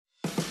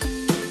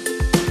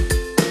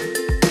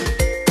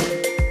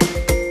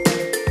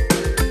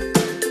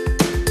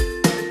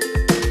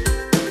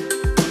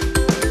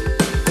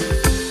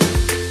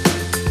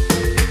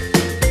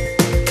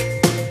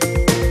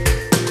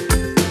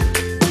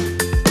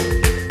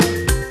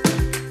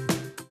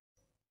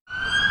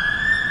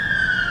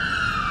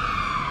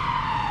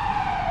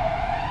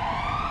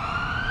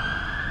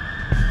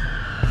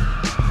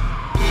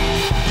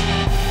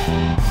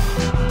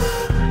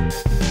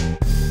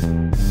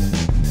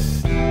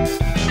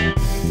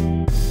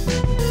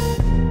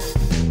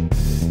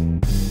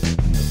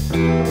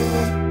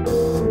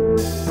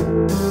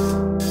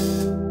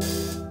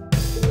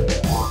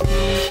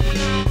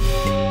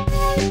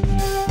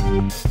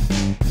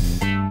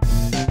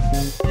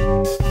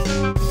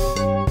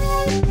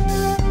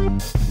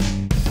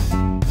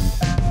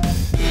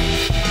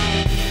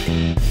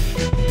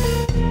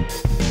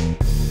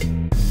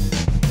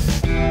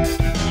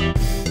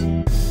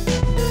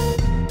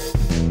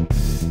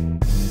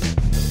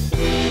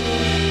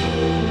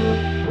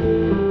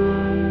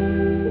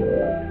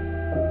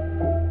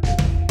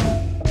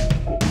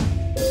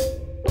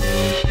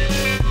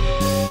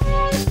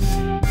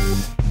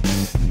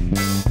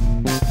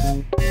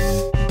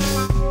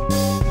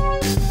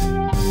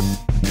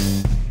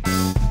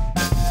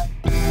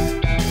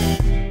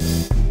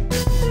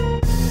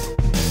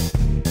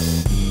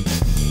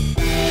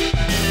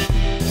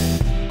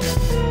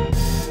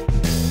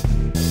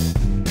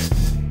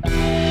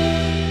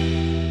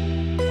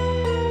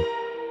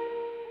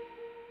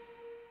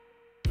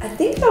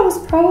think I was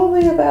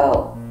probably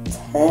about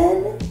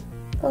 10,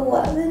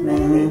 11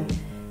 maybe.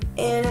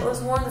 And it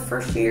was one of the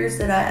first years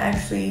that I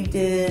actually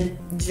did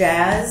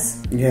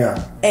jazz.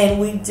 Yeah. And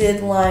we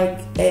did like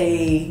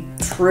a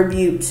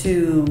tribute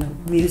to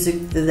music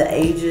through the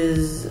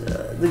ages,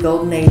 the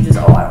golden ages.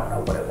 Oh, I don't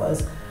know what it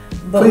was.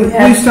 But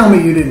please tell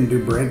me you didn't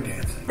do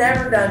breakdancing.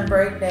 Never done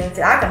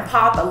breakdancing. I can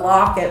pop and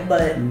lock it,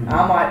 but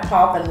I might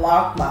pop and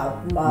lock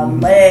my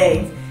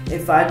leg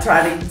if I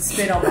try to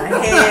spin on my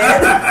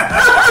head.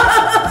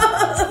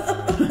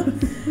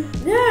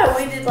 Yeah,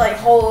 we did like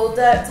Hold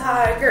That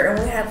Tiger, and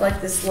we had like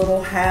this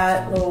little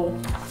hat, you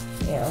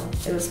know,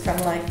 it was kind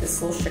of like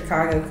this little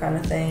Chicago kind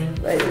of thing.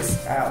 But it was,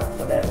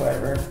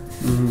 whatever.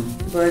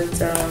 But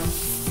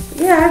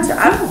yeah,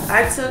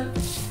 I took,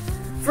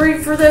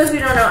 for those who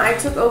don't know, I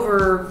took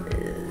over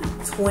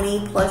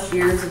 20 plus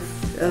years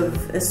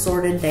of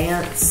assorted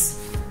dance.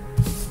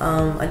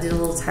 I did a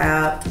little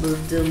tap,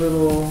 did a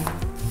little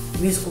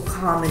musical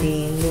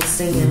comedy, a little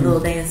singing, a little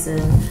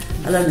dancing.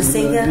 I love to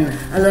sing it.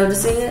 I love to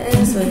sing it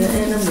and swing it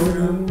and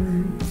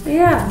I'm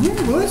yeah. Yeah,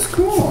 well, that's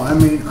cool. I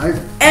mean,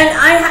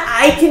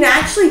 I can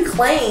actually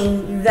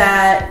claim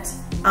that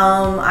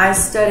I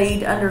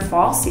studied under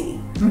Fosse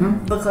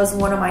because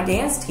one of my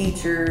dance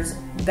teachers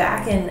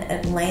back in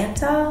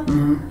Atlanta,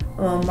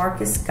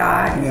 Marcus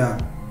Guy,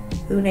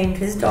 who named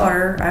his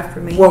daughter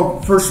after me,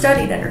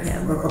 studied under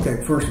him.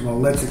 Okay, first of all,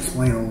 let's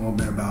explain a little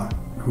bit about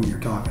who you're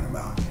talking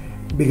about.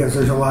 Because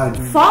there's a lot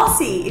of...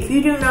 Fosse, if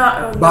you do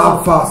not know...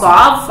 Bob Fosse.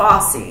 Bob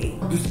Fosse.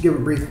 Just to give a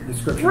brief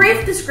description.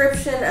 Brief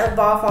description of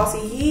Bob Fosse.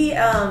 He,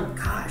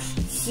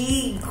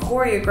 he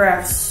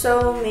choreographed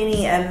so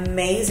many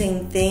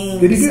amazing things.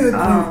 Did he do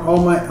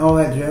all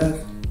that jazz?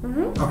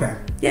 Okay.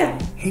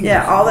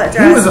 Yeah. All that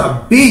jazz. He was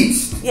a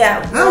beast.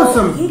 Yeah.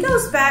 Well, he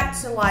goes back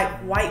to like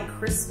White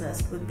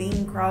Christmas with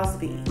Bing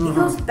Crosby. He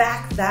goes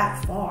back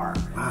that far.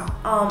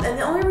 Wow. And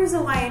the only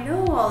reason why I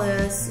know all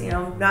this, you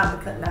know,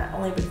 not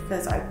only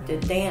because I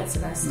did dance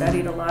and I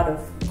studied a lot of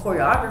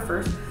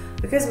choreographers,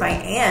 because my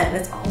aunt,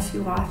 that's all she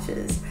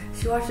watches.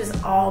 She watches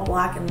all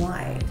black and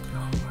white.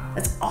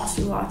 That's all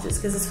she watches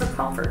because it's her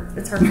comfort.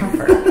 It's her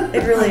comfort.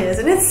 It really is,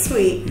 and it's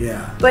sweet.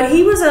 Yeah. But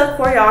he was a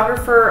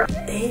choreographer.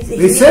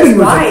 They said he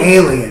was an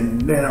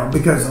alien, you know,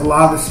 because a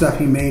lot of the stuff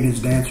he made his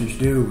dancers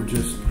do were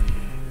just,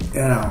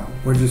 you know,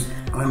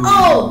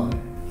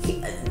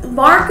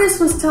 Marcus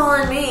was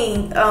telling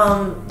me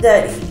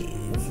that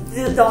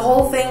the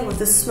whole thing with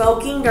the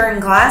smoking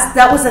during class,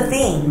 that was a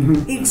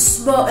thing. He'd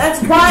smoke.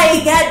 That's why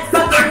he got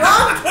fucking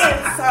lung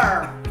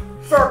cancer.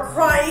 For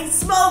crying,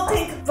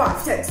 smoking,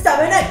 5, 6,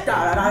 7, 8,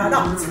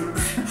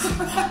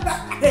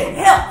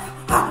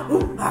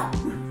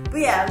 But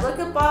yeah, look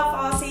at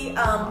Bob Fosse.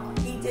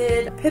 He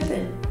did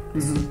Pippin.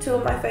 Two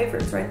of my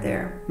favorites right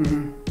there.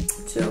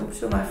 Two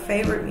of my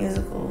favorite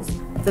musicals.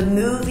 The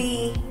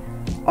movie,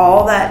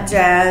 All That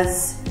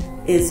Jazz,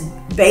 is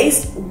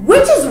based,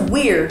 which is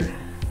weird.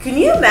 Can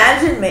you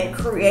imagine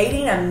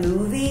creating a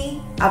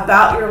movie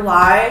about your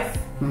life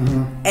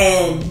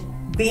and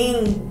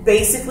being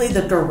basically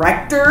the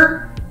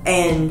director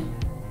and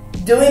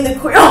doing the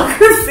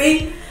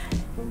choreography?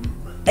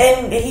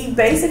 And he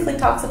basically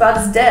talks about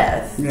his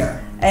death. Yeah.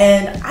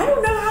 And I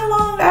don't know how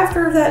long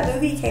after that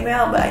movie came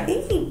out, but I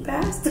think he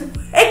passed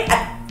away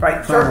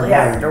shortly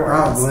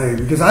afterwards. Probably,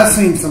 because I've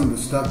seen some of the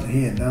stuff that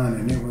he had done,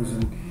 and it was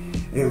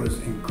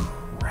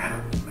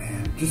incredible,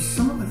 man. Just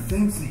some of the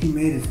things that he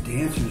made his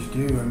dancers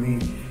do. I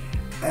mean,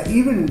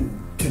 even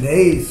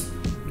today's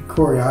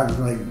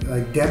choreographer,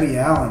 like Debbie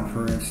Allen,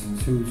 for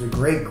instance, who's a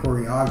great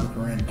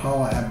choreographer, and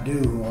Paula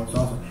Abdul, who was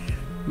also,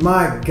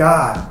 my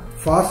God,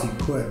 Fosse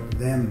put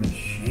them to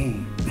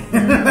shame.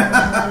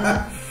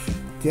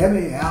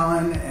 Debbie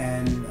Allen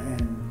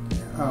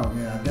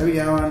Debbie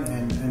Allen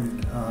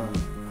and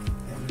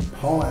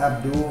Paula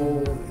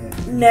Abdul.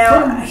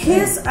 Now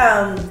his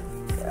Bob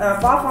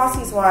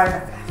Fosse's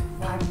wife,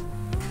 I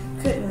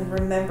couldn't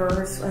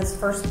remember his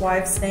first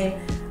wife's name,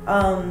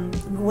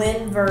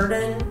 Gwen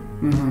Verdon.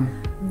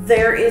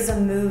 There is a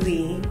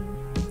movie,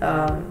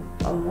 I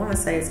want to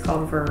say it's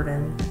called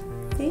Verdon.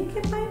 I think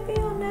it might be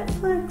on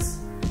Netflix,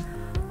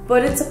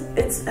 but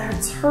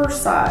it's her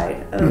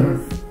side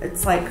of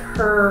it's like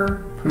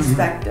her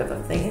perspective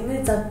of things, and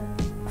it's a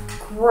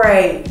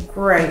great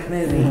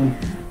movie.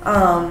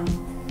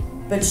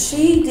 But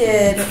she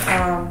did a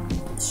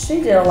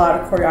lot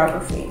of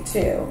choreography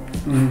too.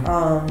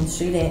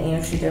 She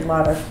did a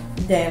lot of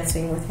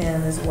dancing with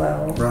him as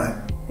well. Right.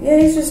 Yeah,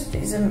 he's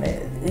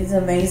amazing. He's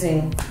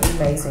amazing.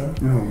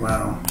 Oh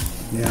wow.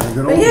 Yeah,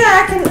 good old. But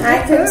yeah,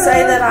 I can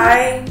say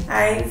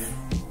that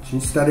she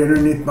studied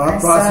underneath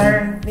Bob Fosse.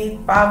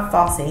 Underneath Bob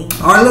Fosse.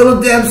 Our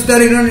little Deb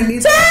studied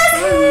underneath.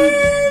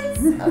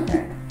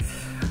 Okay.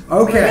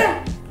 Okay.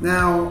 Yeah.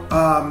 Now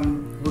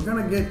we're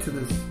gonna get to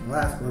this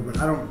last part, but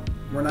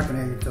we're not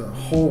gonna get to the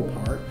whole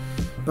part.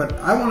 But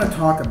I want to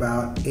talk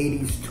about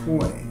 80s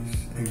toys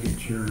and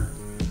get your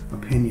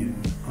opinion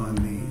on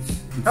these.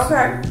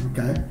 Okay.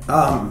 Okay.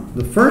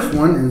 The first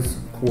one is,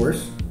 of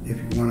course, if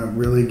you want to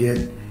really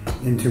get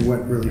into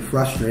what really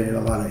frustrated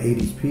a lot of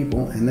 80s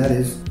people, and that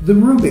is the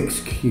Rubik's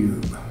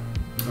Cube.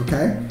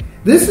 Okay,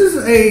 this is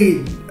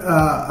a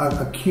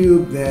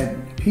cube that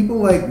people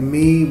like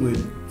me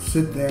would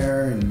sit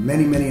there in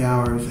many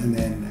hours, and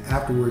then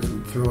afterwards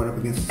would throw it up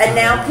against the And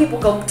now people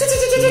go, and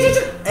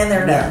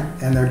they're done.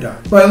 And they're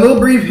done. But a little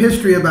brief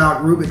history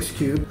about Rubik's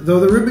Cube. Though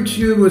the Rubik's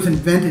Cube was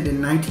invented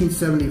in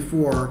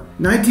 1974,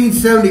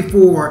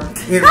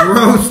 it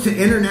rose to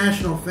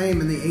international fame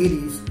in the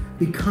 80s,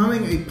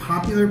 becoming a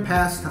popular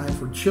pastime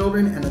for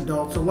children and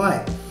adults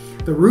alike.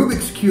 The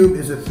Rubik's Cube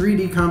is a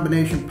 3D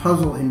combination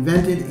puzzle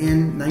invented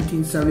in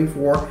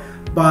 1974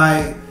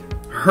 by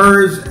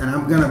and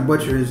I'm going to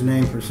butcher his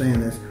name for saying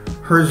this,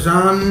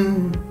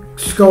 Herzon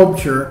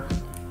Sculpture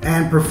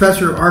and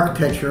Professor of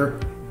Architecture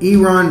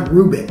Erno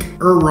Rubik,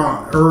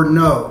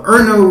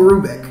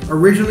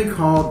 originally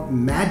called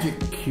Magic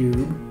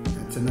Cube.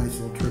 That's a nice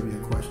little trivia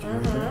question.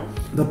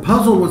 Mm-hmm. The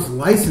puzzle was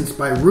licensed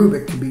by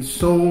Rubik to be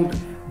sold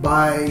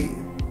by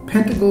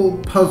Pentacle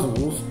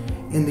Puzzles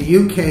in the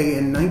UK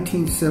in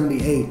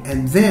 1978,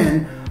 and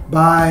then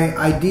by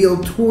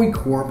Ideal Toy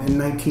Corp in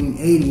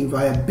 1980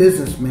 via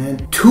businessman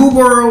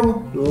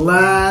Tubero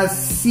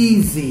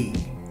Lassisi.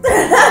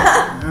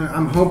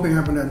 I'm hoping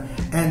I'm gonna.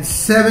 And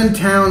Seven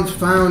Towns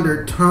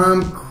founder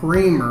Tom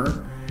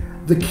Kramer.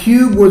 The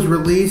cube was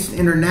released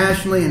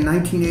internationally in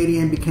 1980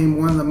 and became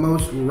one of the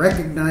most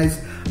recognized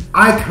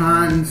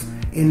icons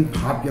in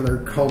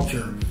popular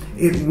culture.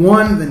 It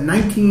won the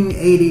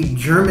 1980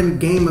 German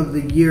Game of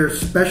the Year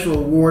Special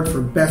Award for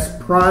Best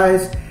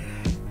Prize.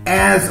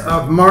 As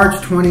of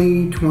March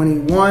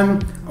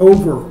 2021,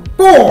 over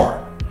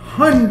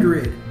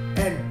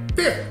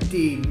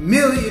 450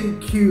 million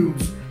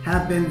cubes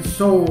have been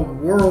sold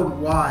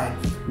worldwide,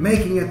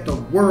 making it the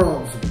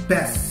world's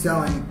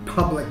best-selling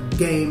public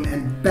game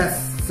and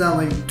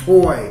best-selling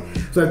toy.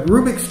 The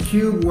Rubik's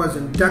Cube was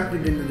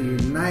inducted into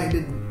the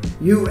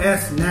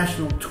U.S.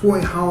 National Toy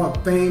Hall of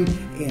Fame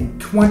in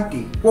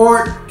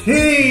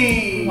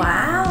 2014.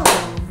 Wow.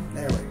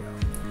 There we go.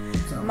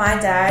 So. My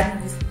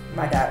dad, he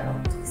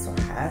still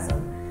has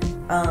them.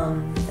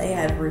 They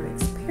had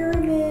Rubik's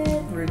Pyramid,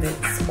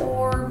 Rubik's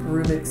Orb,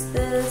 Rubik's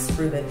this,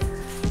 Rubik's.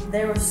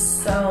 There were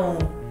so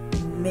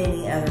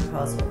many other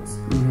puzzles.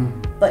 Mm-hmm.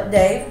 But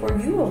Dave, were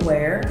you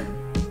aware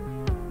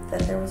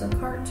that there was a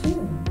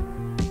cartoon?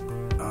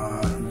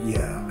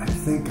 Yeah, I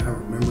think I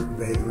remember it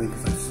vaguely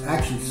because I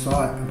actually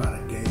saw it about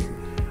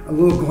a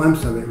little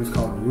glimpse of it. It was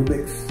called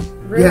Rubik's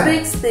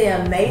The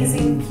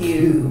Amazing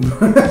Cube.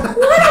 What a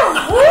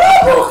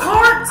horrible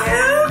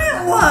cartoon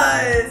it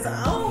was!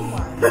 Oh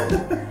my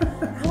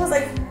God. I was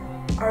like,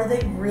 are they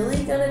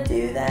really gonna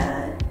do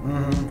that?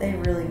 Mm-hmm. They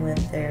really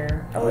went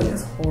there. Oh, it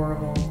was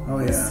horrible. Oh,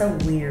 yeah. It was so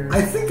weird.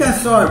 I think I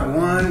saw it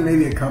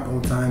maybe a couple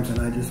of times, and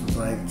I just was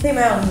like... Came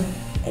out in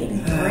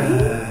 83?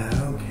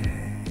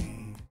 Okay.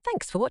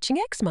 Thanks for watching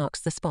X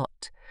Marks the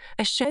Spot,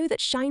 a show that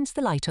shines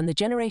the light on the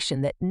generation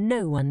that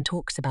no one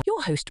talks about.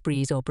 Your host,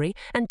 Breeze Aubrey,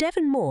 and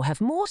Devon Moore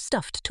have more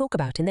stuff to talk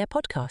about in their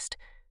podcast.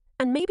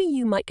 And maybe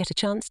you might get a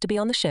chance to be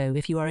on the show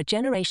if you are a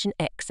Generation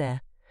Xer.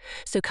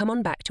 So come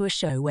on back to a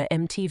show where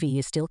MTV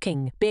is still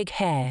king, big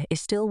hair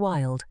is still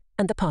wild,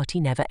 and the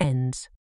party never ends.